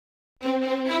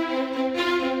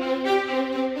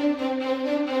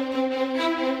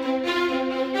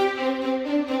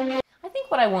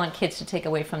what I want kids to take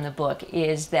away from the book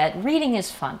is that reading is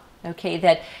fun. Okay,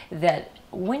 that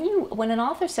when an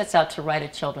author sets out to write a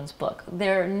children's book,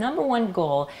 their number one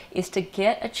goal is to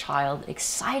get a child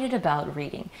excited about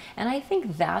reading. And I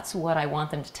think that's what I want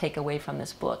them to take away from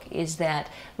this book, is that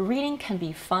reading can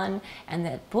be fun and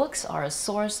that books are a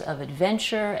source of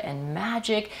adventure and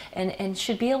magic and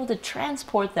should be able to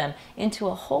transport them into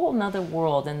a whole nother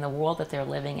world than the world that they're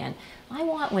living in. I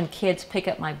want when kids pick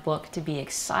up my book to be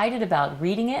excited about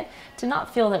reading it, to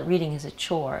not feel that reading is a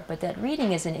chore, but that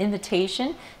reading is an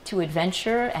invitation to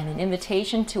adventure and an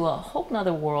invitation to a whole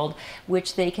nother world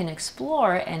which they can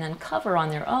explore and uncover on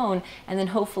their own, and then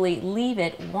hopefully leave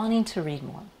it wanting to read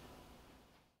more.